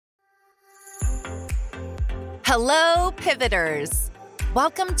Hello, Pivoters.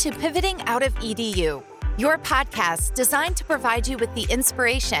 Welcome to Pivoting Out of EDU, your podcast designed to provide you with the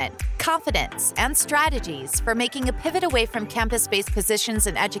inspiration, confidence, and strategies for making a pivot away from campus-based positions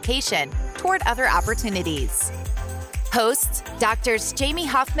in education toward other opportunities. Hosts, Doctors Jamie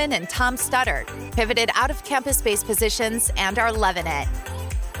Hoffman and Tom Studdert, pivoted out of campus-based positions and are loving it.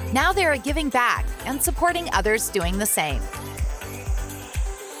 Now they are giving back and supporting others doing the same.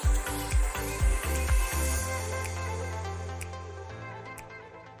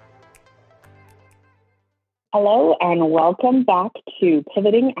 Hello and welcome back to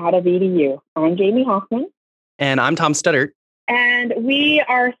Pivoting Out of EDU. I'm Jamie Hoffman. And I'm Tom Studdert. And we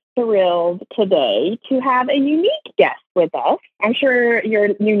are thrilled today to have a unique guest with us. I'm sure you're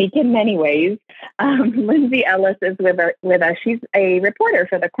unique in many ways. Lindsay Ellis is with us. She's a reporter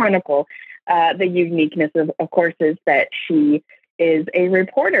for the Chronicle. The uniqueness, of course, is that she is a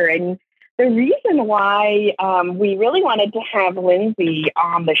reporter. And the reason why we really wanted to have Lindsay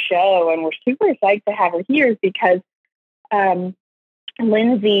on the show, and we're super excited to have her here, is because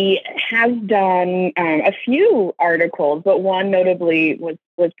Lindsay has done a few articles, but one notably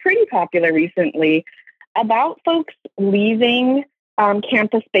was pretty popular recently about folks leaving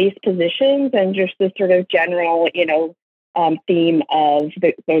campus-based positions and just the sort of general, theme of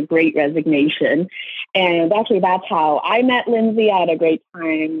the Great Resignation. And actually, that's how I met Lindsay. I had a great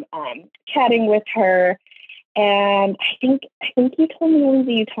time chatting with her. And I think you told me,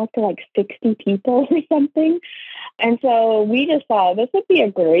 Lindsay, you talked to like 60 people or something. And so we just thought this would be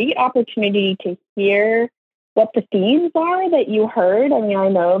a great opportunity to hear what the themes are that you heard. I mean, I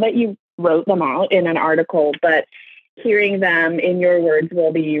know that you wrote them out in an article, but hearing them in your words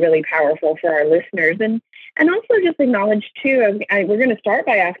will be really powerful for our listeners. And also just acknowledge, too, we're going to start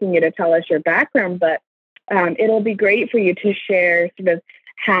by asking you to tell us your background, but it'll be great for you to share sort of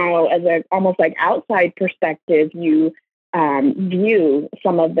how, as a almost like outside perspective, you view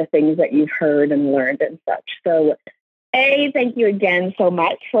some of the things that you've heard and learned and such. So, A, thank you again so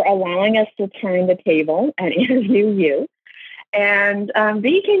much for allowing us to turn the table and interview you. And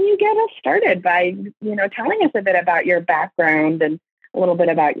B, can you get us started by, telling us a bit about your background and a little bit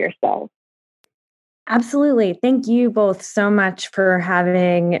about yourself? Absolutely. Thank you both so much for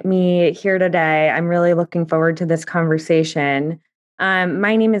having me here today. I'm really looking forward to this conversation.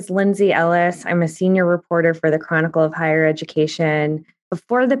 My name is Lindsay Ellis. I'm a senior reporter for the Chronicle of Higher Education.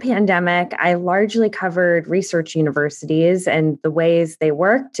 Before the pandemic, I largely covered research universities and the ways they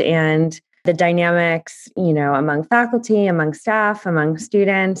worked and the dynamics, among faculty, among staff, among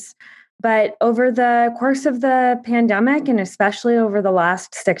students. But over the course of the pandemic, and especially over the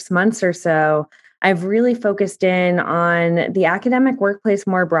last 6 months or so, I've really focused in on the academic workplace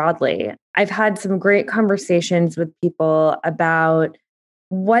more broadly. I've had some great conversations with people about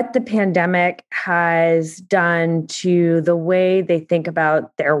what the pandemic has done to the way they think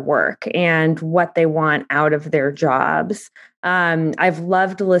about their work and what they want out of their jobs. I've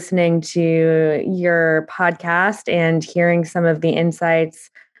loved listening to your podcast and hearing some of the insights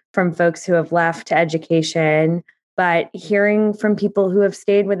from folks who have left education. But hearing from people who have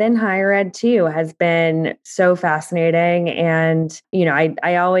stayed within higher ed too has been so fascinating. And,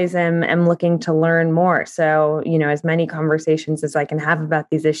 I always am looking to learn more. So, as many conversations as I can have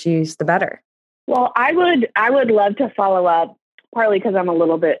about these issues, the better. Well, I would love to follow up, partly because I'm a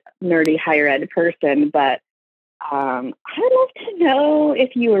little bit nerdy higher ed person, but I'd love to know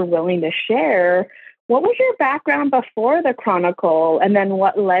if you were willing to share what was your background before the Chronicle, and then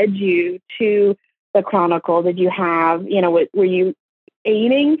what led you to the Chronicle. Did you have, were you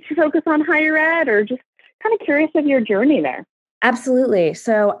aiming to focus on higher ed, or just kind of curious of your journey there? Absolutely.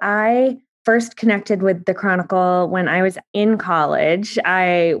 So I first connected with the Chronicle when I was in college.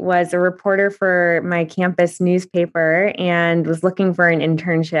 I was a reporter for my campus newspaper and was looking for an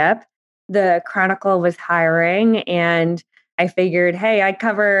internship. The Chronicle was hiring, and I figured, hey, I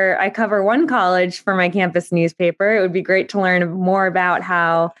cover one college for my campus newspaper. It would be great to learn more about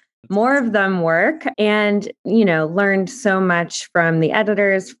how more of them work, and, learned so much from the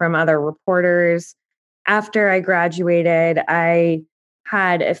editors, from other reporters. After I graduated, I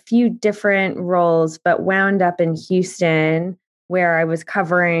had a few different roles, but wound up in Houston, where I was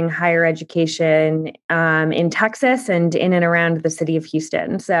covering higher education in Texas and in and around the city of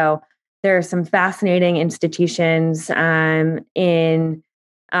Houston. So there are some fascinating institutions in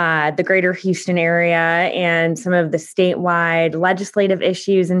the greater Houston area, and some of the statewide legislative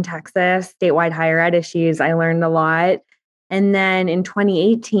issues in Texas, statewide higher ed issues. I learned a lot. And then in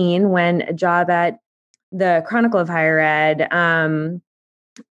 2018, when a job at the Chronicle of Higher Ed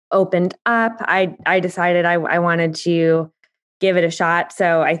opened up, I decided I wanted to give it a shot.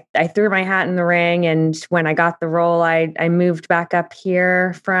 So I threw my hat in the ring. And when I got the role, I moved back up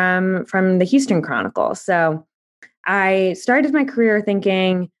here from the Houston Chronicle. So I started my career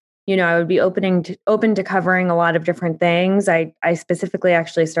thinking, I would be open to covering a lot of different things. I specifically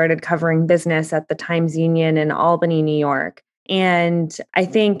actually started covering business at the Times-Union in Albany, New York. And I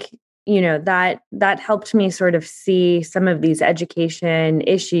think, that helped me sort of see some of these education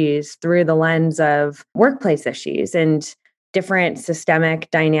issues through the lens of workplace issues and different systemic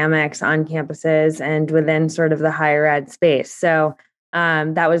dynamics on campuses and within sort of the higher ed space. So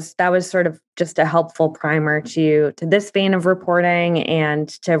that was sort of just a helpful primer to this vein of reporting and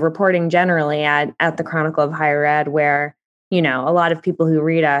to reporting generally at the Chronicle of Higher Ed, where, a lot of people who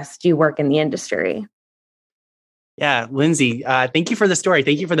read us do work in the industry. Yeah, Lindsay, thank you for the story.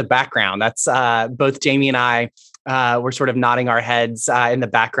 Thank you for the background. That's both Jamie and I were sort of nodding our heads in the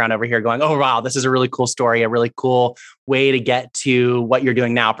background over here going, oh, wow, this is a really cool story, a really cool way to get to what you're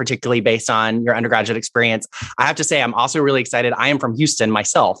doing now, particularly based on your undergraduate experience. I have to say, I'm also really excited. I am from Houston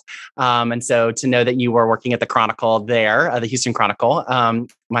myself. And so to know that you were working at the Chronicle there, the Houston Chronicle,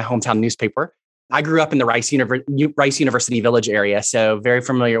 my hometown newspaper. I grew up in the Rice University Village area, so very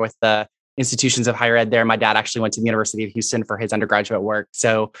familiar with the institutions of higher ed there. My dad actually went to the University of Houston for his undergraduate work.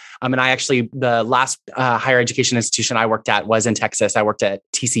 So, and I actually, the last higher education institution I worked at was in Texas. I worked at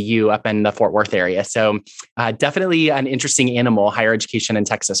TCU up in the Fort Worth area. So definitely an interesting animal, higher education in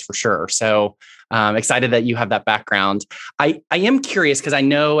Texas for sure. So excited that you have that background. I am curious because I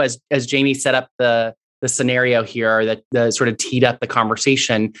know as Jamie set up the scenario here that sort of teed up the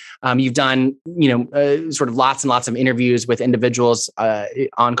conversation. You've done, sort of lots and lots of interviews with individuals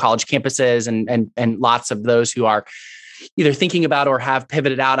on college campuses and lots of those who are either thinking about or have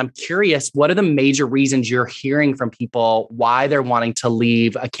pivoted out. I'm curious, what are the major reasons you're hearing from people why they're wanting to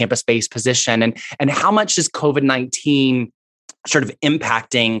leave a campus-based position, and how much is COVID-19 sort of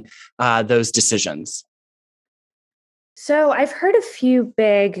impacting those decisions? So I've heard a few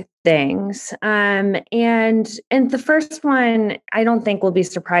big things. And the first one, I don't think will be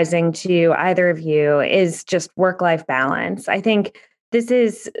surprising to either of you, is just work-life balance. I think this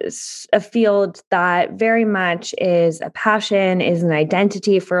is a field that very much is a passion, is an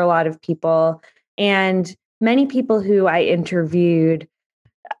identity for a lot of people. And many people who I interviewed,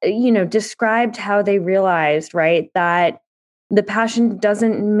 described how they realized, right, that the passion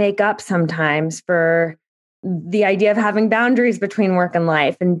doesn't make up sometimes for the idea of having boundaries between work and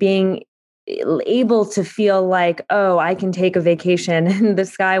life and being able to feel like, oh, I can take a vacation and the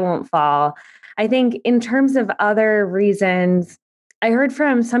sky won't fall. I think in terms of other reasons, I heard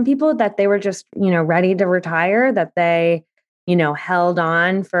from some people that they were just, ready to retire, that they, held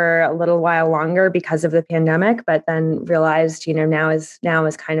on for a little while longer because of the pandemic, but then realized, now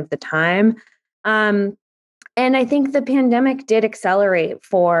is kind of the time. And I think the pandemic did accelerate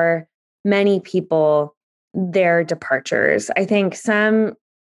for many people their departures. I think some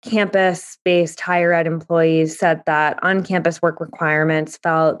campus-based higher ed employees said that on-campus work requirements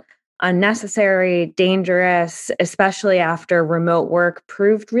felt unnecessary, dangerous, especially after remote work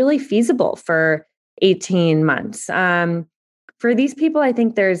proved really feasible for 18 months. For these people, I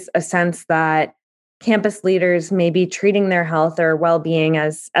think there's a sense that campus leaders may be treating their health or well-being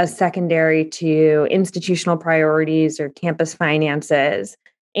as secondary to institutional priorities or campus finances.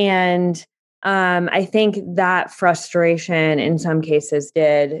 And I think that frustration in some cases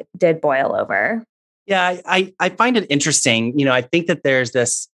did boil over. Yeah, I find it interesting. I think that there's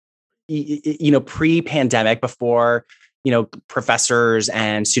this, pre-pandemic, before, professors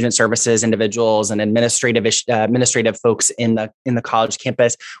and student services individuals and administrative folks in the college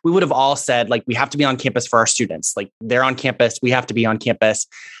campus, we would have all said, like, we have to be on campus for our students. Like, they're on campus, we have to be on campus.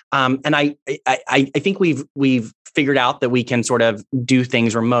 And I think we've figured out that we can sort of do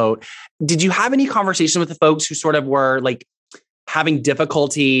things remote. Did you have any conversation with the folks who sort of were like having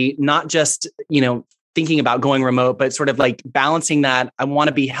difficulty, not just, thinking about going remote, but sort of like balancing that I want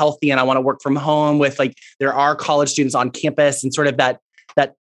to be healthy and I want to work from home with, like, there are college students on campus, and sort of that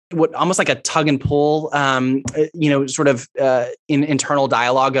what almost like a tug and pull, sort of in internal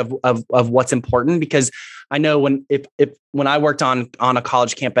dialogue of what's important? Because I know when I worked on a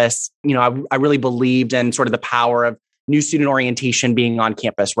college campus, I really believed in sort of the power of new student orientation being on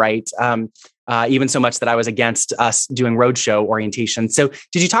campus, right? Even so much that I was against us doing roadshow orientation. So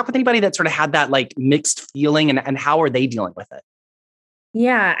did you talk with anybody that sort of had that like mixed feeling, and how are they dealing with it?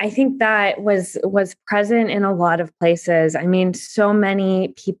 Yeah, I think that was present in a lot of places. I mean, so many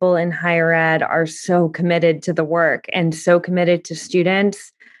people in higher ed are so committed to the work and so committed to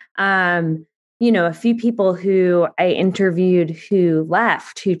students. A few people who I interviewed who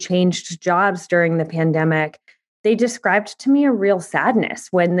left, who changed jobs during the pandemic, they described to me a real sadness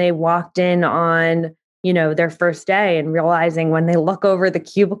when they walked in on, their first day and realizing when they look over the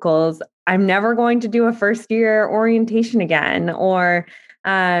cubicles, I'm never going to do a first year orientation again. Or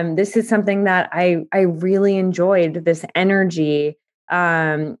this is something that I really enjoyed, this energy,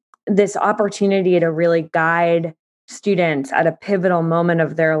 this opportunity to really guide students at a pivotal moment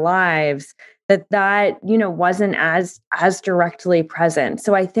of their lives that wasn't as directly present.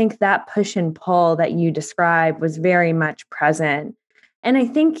 So I think that push and pull that you described was very much present. And I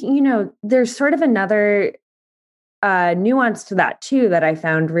think, there's sort of another nuance to that too, that I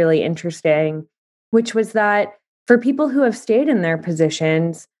found really interesting, which was that for people who have stayed in their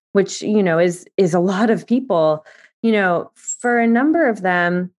positions, which, is a lot of people, for a number of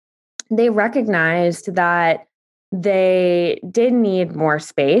them, they recognized that they did need more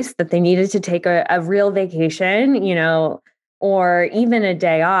space, that they needed to take a real vacation, or even a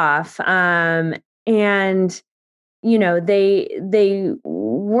day off. And, they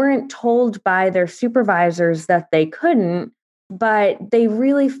weren't told by their supervisors that they couldn't, but they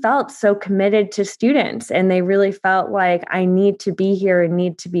really felt so committed to students, and they really felt like, I need to be here and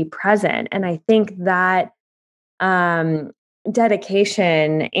need to be present. And I think that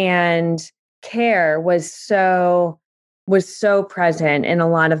dedication and care was so present in a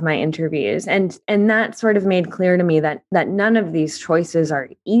lot of my interviews, and that sort of made clear to me that none of these choices are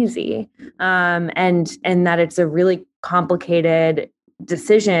easy, and that it's a really complicated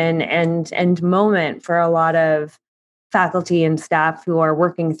decision and moment for a lot of faculty and staff who are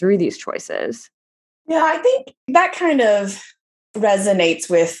working through these choices. Yeah, I think that kind of resonates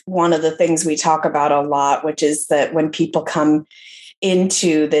with one of the things we talk about a lot, which is that when people come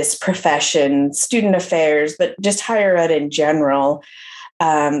into this profession, student affairs, but just higher ed in general,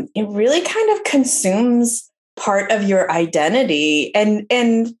 it really kind of consumes part of your identity,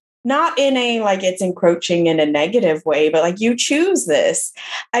 and not in a like it's encroaching in a negative way, but like you choose this.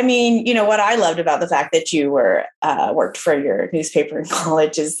 I mean, what I loved about the fact that you worked for your newspaper in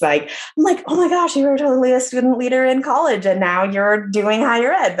college is like, I'm like, oh my gosh, you were totally a student leader in college, and now you're doing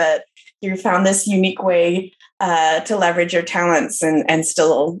higher ed, but you found this unique way to leverage your talents and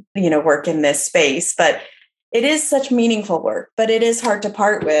still, work in this space. But it is such meaningful work, but it is hard to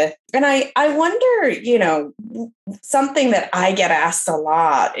part with. And I wonder, something that I get asked a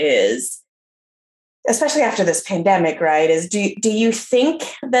lot is, especially after this pandemic, right, is do you think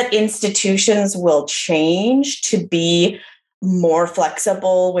that institutions will change to be more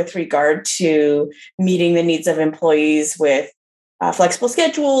flexible with regard to meeting the needs of employees with flexible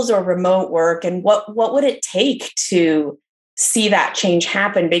schedules or remote work? And what would it take to see that change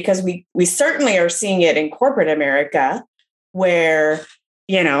happen? Because we certainly are seeing it in corporate America, where,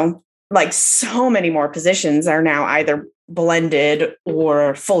 like so many more positions are now either blended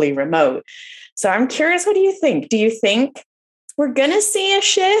or fully remote. So I'm curious, what do you think? Do you think we're going to see a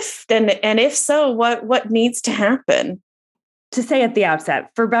shift? And if so, what needs to happen? To say at the outset,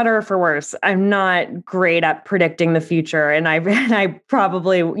 for better or for worse, I'm not great at predicting the future. And I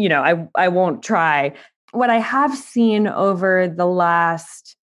probably, I won't try. What I have seen over the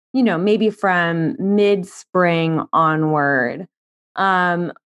last, maybe from mid-spring onward,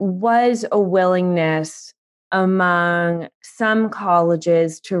 was a willingness among some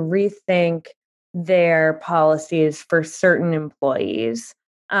colleges to rethink their policies for certain employees.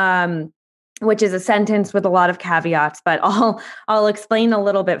 Which is a sentence with a lot of caveats, but I'll explain a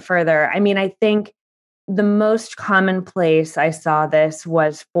little bit further. I mean, I think the most common place I saw this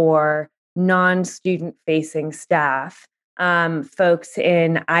was for non-student facing staff, folks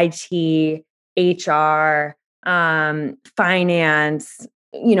in IT, HR, finance,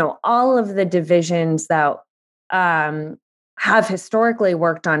 all of the divisions that have historically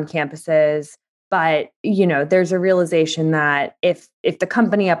worked on campuses. But, there's a realization that if the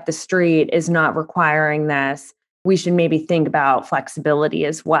company up the street is not requiring this, we should maybe think about flexibility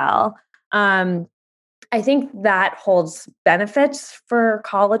as well. I think that holds benefits for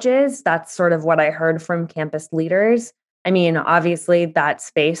colleges. That's sort of what I heard from campus leaders. I mean, obviously, that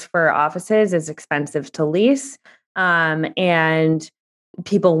space for offices is expensive to lease, and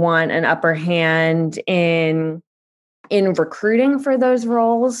people want an upper hand in recruiting for those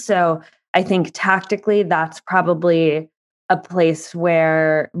roles. So I think tactically, that's probably a place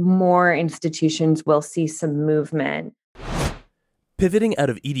where more institutions will see some movement. Pivoting Out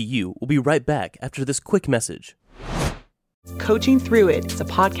of EDU will be right back after this quick message. Coaching Through It is a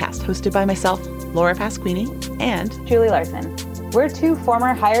podcast hosted by myself, Laura Pasquini, and Julie Larson. We're two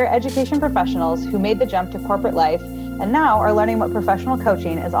former higher education professionals who made the jump to corporate life and now are learning what professional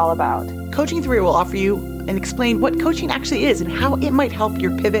coaching is all about. Coaching Through It will offer you and explain what coaching actually is and how it might help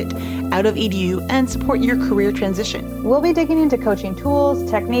your pivot out of EDU and support your career transition. We'll be digging into coaching tools,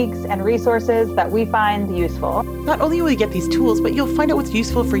 techniques, and resources that we find useful. Not only will you get these tools, but you'll find out what's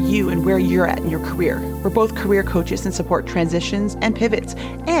useful for you and where you're at in your career. We're both career coaches and support transitions and pivots.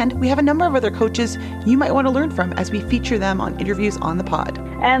 And we have a number of other coaches you might want to learn from as we feature them on interviews on the pod.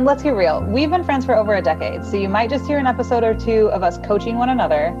 And let's get real, we've been friends for over a decade, so you might just hear an episode or two of us coaching one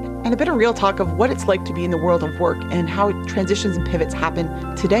another. And a bit of real talk of what it's like to be in the world of work and how transitions and pivots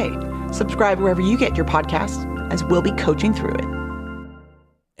happen today. Subscribe wherever you get your podcasts, as we'll be coaching through it.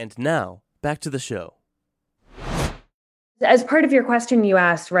 And now, back to the show. As part of your question, you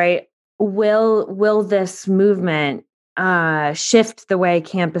asked, right, will this movement shift the way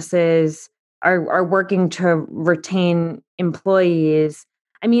campuses are working to retain employees?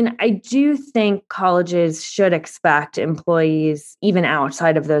 I mean, I do think colleges should expect employees, even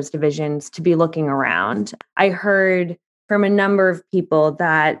outside of those divisions, to be looking around. I heard from a number of people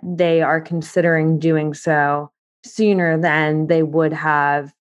that they are considering doing so sooner than they would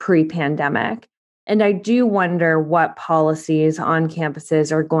have pre-pandemic. And I do wonder what policies on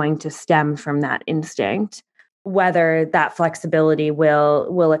campuses are going to stem from that instinct, whether that flexibility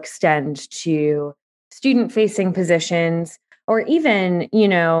will extend to student-facing positions, or even,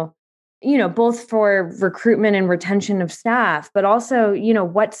 both for recruitment and retention of staff, but also,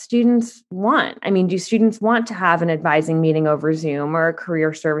 what students want. I mean, do students want to have an advising meeting over Zoom or a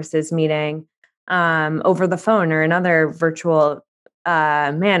career services meeting over the phone or in other virtual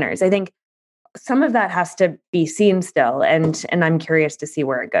manners? I think some of that has to be seen still, and I'm curious to see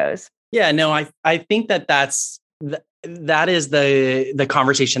where it goes. Yeah, no, I think that is the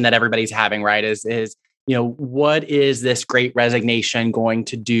conversation that everybody's having, right? Is what is this great resignation going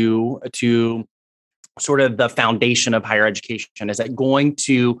to do to sort of the foundation of higher education? Is it going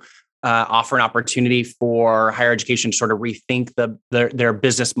to offer an opportunity for higher education to sort of rethink their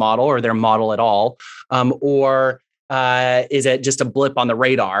business model or their model at all? Or is it just a blip on the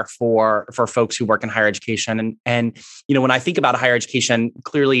radar for folks who work in higher education? And when I think about higher education,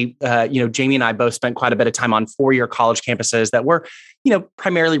 clearly, Jamie and I both spent quite a bit of time on 4-year college campuses that were,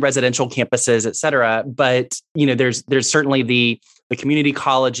 primarily residential campuses, et cetera. But, there's certainly the community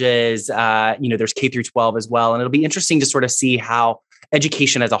colleges, there's K through 12 as well. And it'll be interesting to sort of see how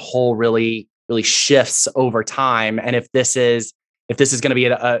education as a whole really, really shifts over time. And if this is going to be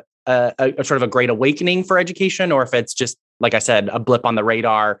a sort of a great awakening for education, or if it's just, like I said, a blip on the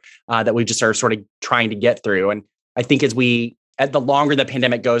radar that we just are sort of trying to get through. And I think as the longer the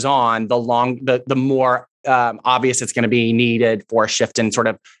pandemic goes on, the more obvious it's going to be needed for a shift in sort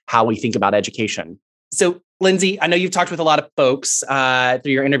of how we think about education. So, Lindsay, I know you've talked with a lot of folks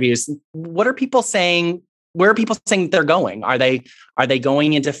through your interviews. What are people saying? Where are people saying they're going? Are they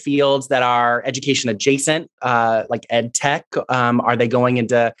going into fields that are education adjacent, like ed tech? Are they going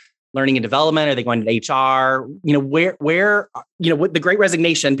into learning and development? Are they going to HR? Where with the Great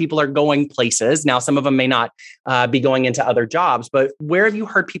Resignation, people are going places. Now, some of them may not be going into other jobs, but where have you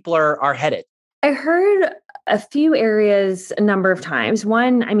heard people are headed? I heard a few areas a number of times.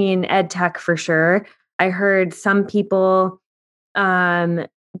 One, ed tech for sure. I heard some people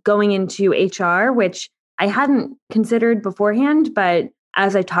going into HR, which I hadn't considered beforehand, but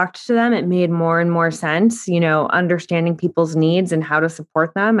as I talked to them, it made more and more sense, understanding people's needs and how to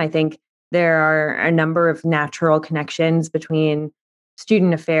support them. I think there are a number of natural connections between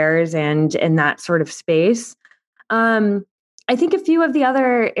student affairs and that sort of space. I think a few of the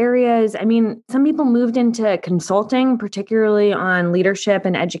other areas, some people moved into consulting, particularly on leadership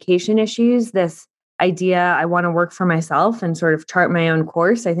and education issues. This idea, I want to work for myself and sort of chart my own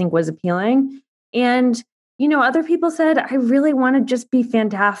course, I think was appealing. And other people said, I really want to just be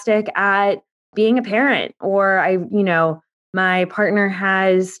fantastic at being a parent, or my partner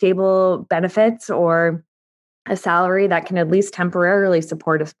has stable benefits or a salary that can at least temporarily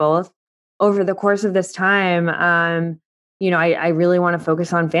support us both over the course of this time. I really want to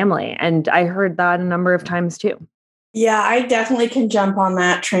focus on family. And I heard that a number of times too. Yeah, I definitely can jump on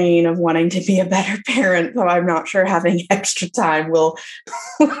that train of wanting to be a better parent, though I'm not sure having extra time will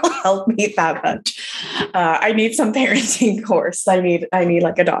help me that much. I need some parenting course. I need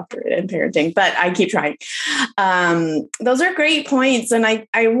like a doctorate in parenting, but I keep trying. Those are great points. And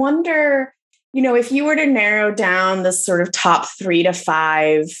I wonder, if you were to narrow down the sort of top 3 to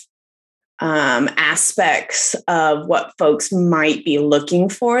 5 aspects of what folks might be looking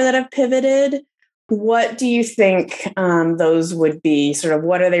for that have pivoted, what do you think those would be? Sort of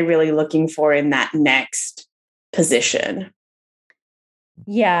what are they really looking for in that next position?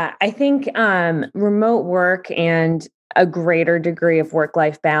 Yeah, I think remote work and a greater degree of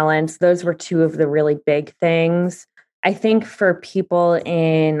work-life balance. Those were two of the really big things. I think for people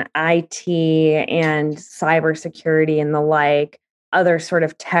in IT and cybersecurity and the like, other sort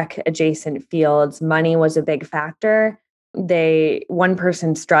of tech adjacent fields, money was a big factor. One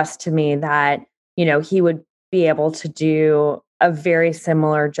person stressed to me that, he would be able to do a very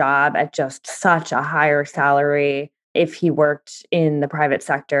similar job at just such a higher salary if he worked in the private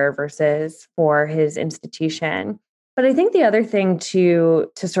sector versus for his institution. But I think the other thing to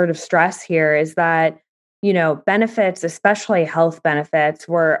sort of stress here is that, benefits, especially health benefits,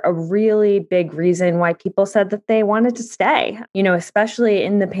 were a really big reason why people said that they wanted to stay. Especially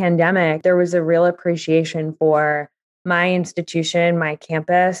in the pandemic, there was a real appreciation for my institution, my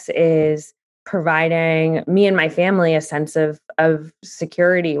campus is providing me and my family a sense of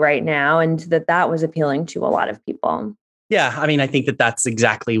security right now, and that was appealing to a lot of people. Yeah, I mean, I think that's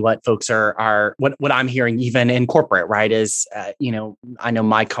exactly what folks are what I'm hearing, even in corporate, right? Is I know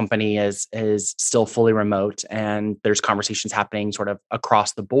my company is still fully remote, and there's conversations happening sort of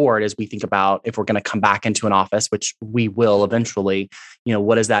across the board as we think about if we're going to come back into an office, which we will eventually.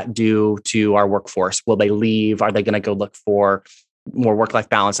 What does that do to our workforce? Will they leave? Are they going to go look for more work-life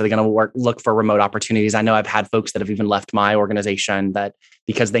balance? Are they going to look for remote opportunities? I know I've had folks that have even left my organization that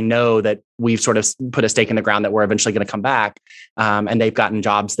because they know that we've sort of put a stake in the ground that we're eventually going to come back, and they've gotten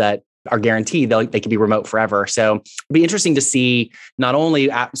jobs that are guaranteed they can be remote forever. So it'd be interesting to see not only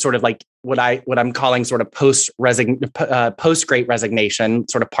at sort of like what I'm calling sort of post Great Resignation,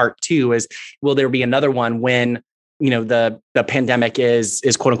 sort of part 2 is, will there be another one when the pandemic is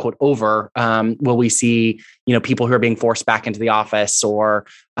quote unquote over? Will we see, people who are being forced back into the office or,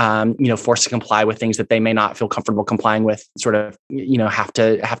 forced to comply with things that they may not feel comfortable complying with, sort of, have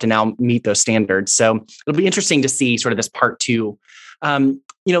to now meet those standards. So it'll be interesting to see sort of this part 2.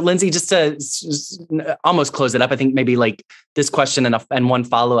 Lindsay, just to almost close it up, I think maybe like this question and one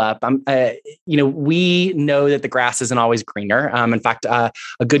follow-up. We know that the grass isn't always greener. In fact, a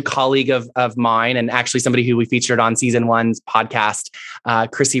good colleague of mine, and actually somebody who we featured on season 1's podcast,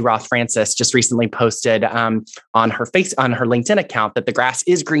 Chrissy Roth Francis, just recently posted on her LinkedIn account that the grass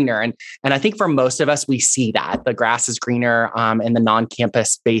is greener. And I think for most of us, we see that the grass is greener in the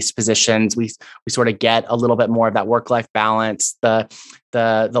non-campus based positions. We sort of get a little bit more of that work-life balance, the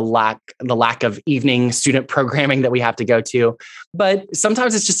lack of evening student programming that we have to go to. But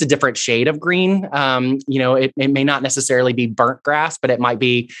sometimes it's just a different shade of green. It may not necessarily be burnt grass, but it might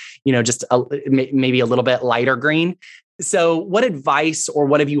be, just maybe a little bit lighter green. So what advice or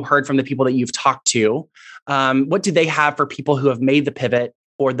what have you heard from the people that you've talked to? What do they have for people who have made the pivot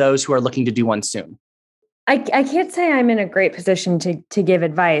or those who are looking to do one soon? I can't say I'm in a great position to give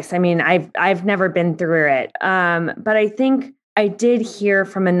advice. I mean, I've never been through it. But I think I did hear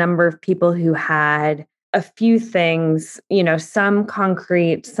from a number of people who had a few things, some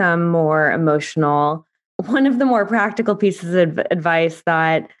concrete, some more emotional. One of the more practical pieces of advice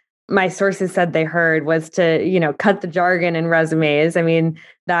that my sources said they heard was to, cut the jargon in resumes. I mean,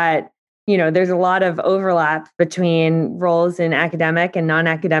 that, there's a lot of overlap between roles in academic and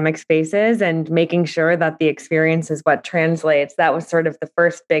non-academic spaces, and making sure that the experience is what translates. That was sort of the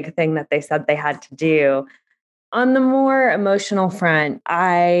first big thing that they said they had to do. On the more emotional front,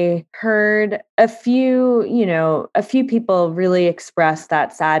 I heard a few people really express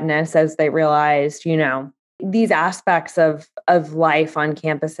that sadness as they realized, these aspects of life on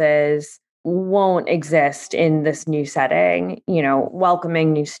campuses won't exist in this new setting.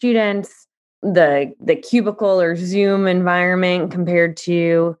 Welcoming new students, the cubicle or Zoom environment compared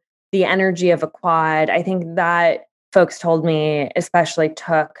to the energy of a quad. I think that folks told me especially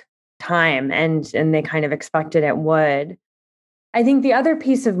took time and they kind of expected it would. I think the other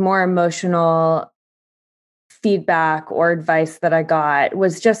piece of more emotional feedback or advice that I got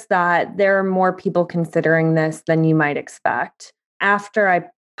was just that there are more people considering this than you might expect. After I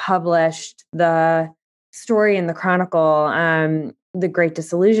published the story in the Chronicle, The Great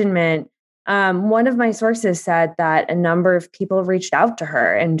Disillusionment, one of my sources said that a number of people reached out to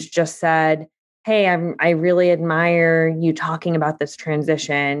her and just said, "Hey, I really admire you talking about this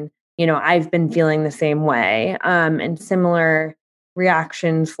transition. I've been feeling the same way," and similar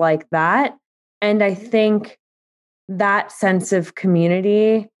reactions like that. And I think that sense of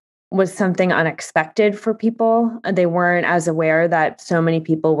community was something unexpected for people. They weren't as aware that so many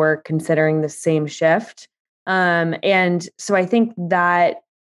people were considering the same shift. And so I think that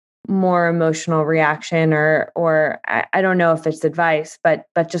more emotional reaction or I don't know if it's advice, but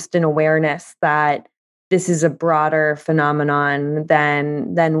just an awareness that this is a broader phenomenon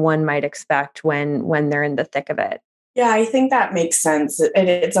than one might expect when they're in the thick of it. Yeah, I think that makes sense. And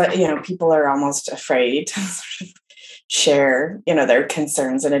it's people are almost afraid to share, their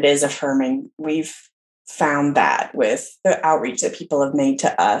concerns, and it is affirming. We've found that with the outreach that people have made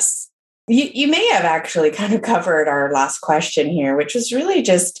to us. You may have actually kind of covered our last question here, which was really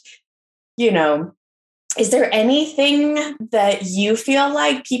just, is there anything that you feel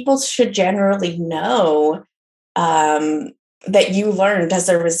like people should generally know that you learned as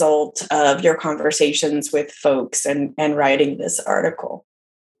a result of your conversations with folks and writing this article?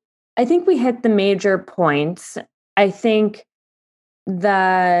 I think we hit the major points. I think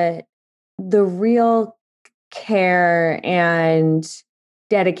the real care and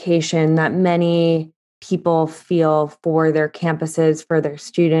dedication that many people feel for their campuses, for their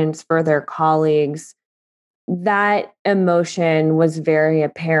students, for their colleagues, that emotion was very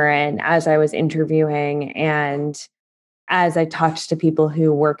apparent as I was interviewing and as I talked to people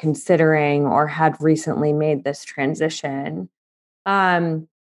who were considering or had recently made this transition.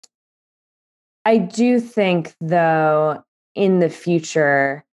 I do think, though, in the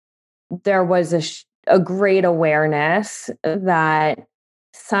future, there was a great awareness that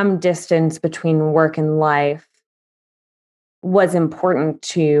some distance between work and life was important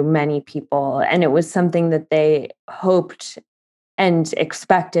to many people. And it was something that they hoped and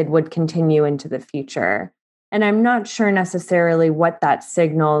expected would continue into the future. And I'm not sure necessarily what that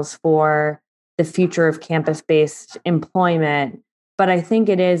signals for the future of campus-based employment, but I think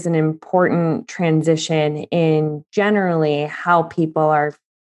it is an important transition in generally how people are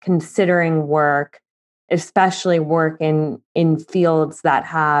considering work, especially work in fields that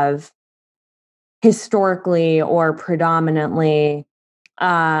have historically or predominantly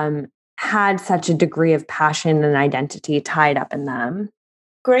had such a degree of passion and identity tied up in them.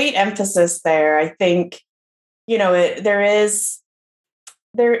 Great emphasis there. I think,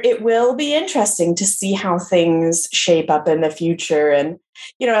 it will be interesting to see how things shape up in the future. And,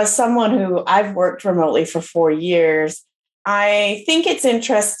 as someone who I've worked remotely for 4 years, I think it's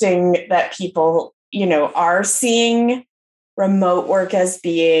interesting that people, are seeing remote work as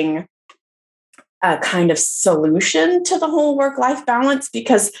being a kind of solution to the whole work-life balance,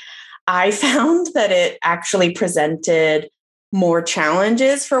 because I found that it actually presented more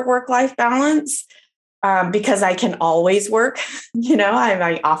challenges for work-life balance. Because I can always work,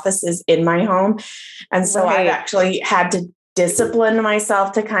 my office is in my home. And so I've actually had to discipline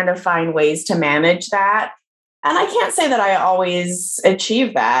myself to kind of find ways to manage that. And I can't say that I always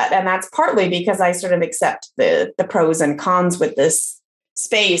achieve that. And that's partly because I sort of accept the pros and cons with this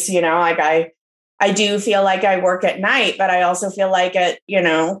space. I do feel like I work at night, but I also feel like at,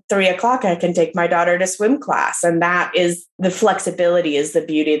 3:00, I can take my daughter to swim class. And that is the flexibility, is the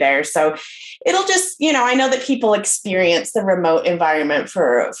beauty there. So it'll just, I know that people experience the remote environment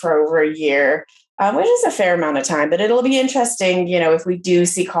for over a year, which is a fair amount of time, but it'll be interesting, if we do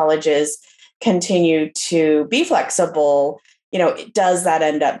see colleges continue to be flexible, does that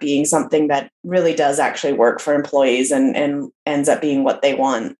end up being something that really does actually work for employees and ends up being what they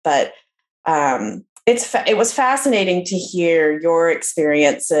want. But it was fascinating to hear your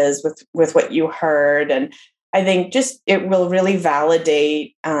experiences with what you heard. And I think just it will really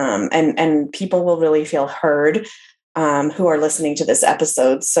validate and people will really feel heard who are listening to this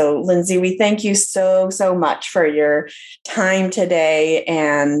episode. So Lindsay, we thank you so much for your time today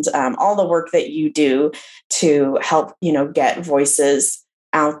and all the work that you do to help, get voices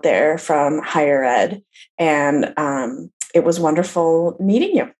out there from higher ed. And it was wonderful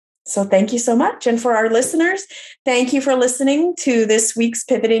meeting you. So thank you so much. And for our listeners, thank you for listening to this week's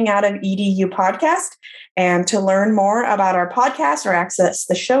Pivoting Out of EDU podcast. And to learn more about our podcast or access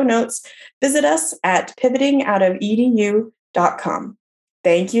the show notes, visit us at pivotingoutofedu.com.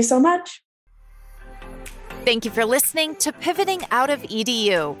 Thank you so much. Thank you for listening to Pivoting Out of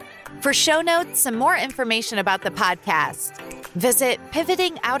EDU. For show notes and more information about the podcast, visit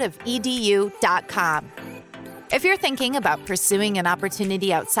pivotingoutofedu.com. If you're thinking about pursuing an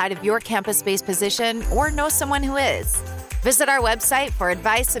opportunity outside of your campus-based position or know someone who is, visit our website for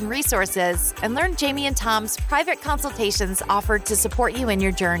advice and resources and learn Jamie and Tom's private consultations offered to support you in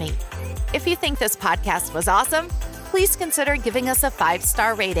your journey. If you think this podcast was awesome, please consider giving us a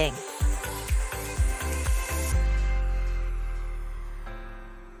 5-star rating.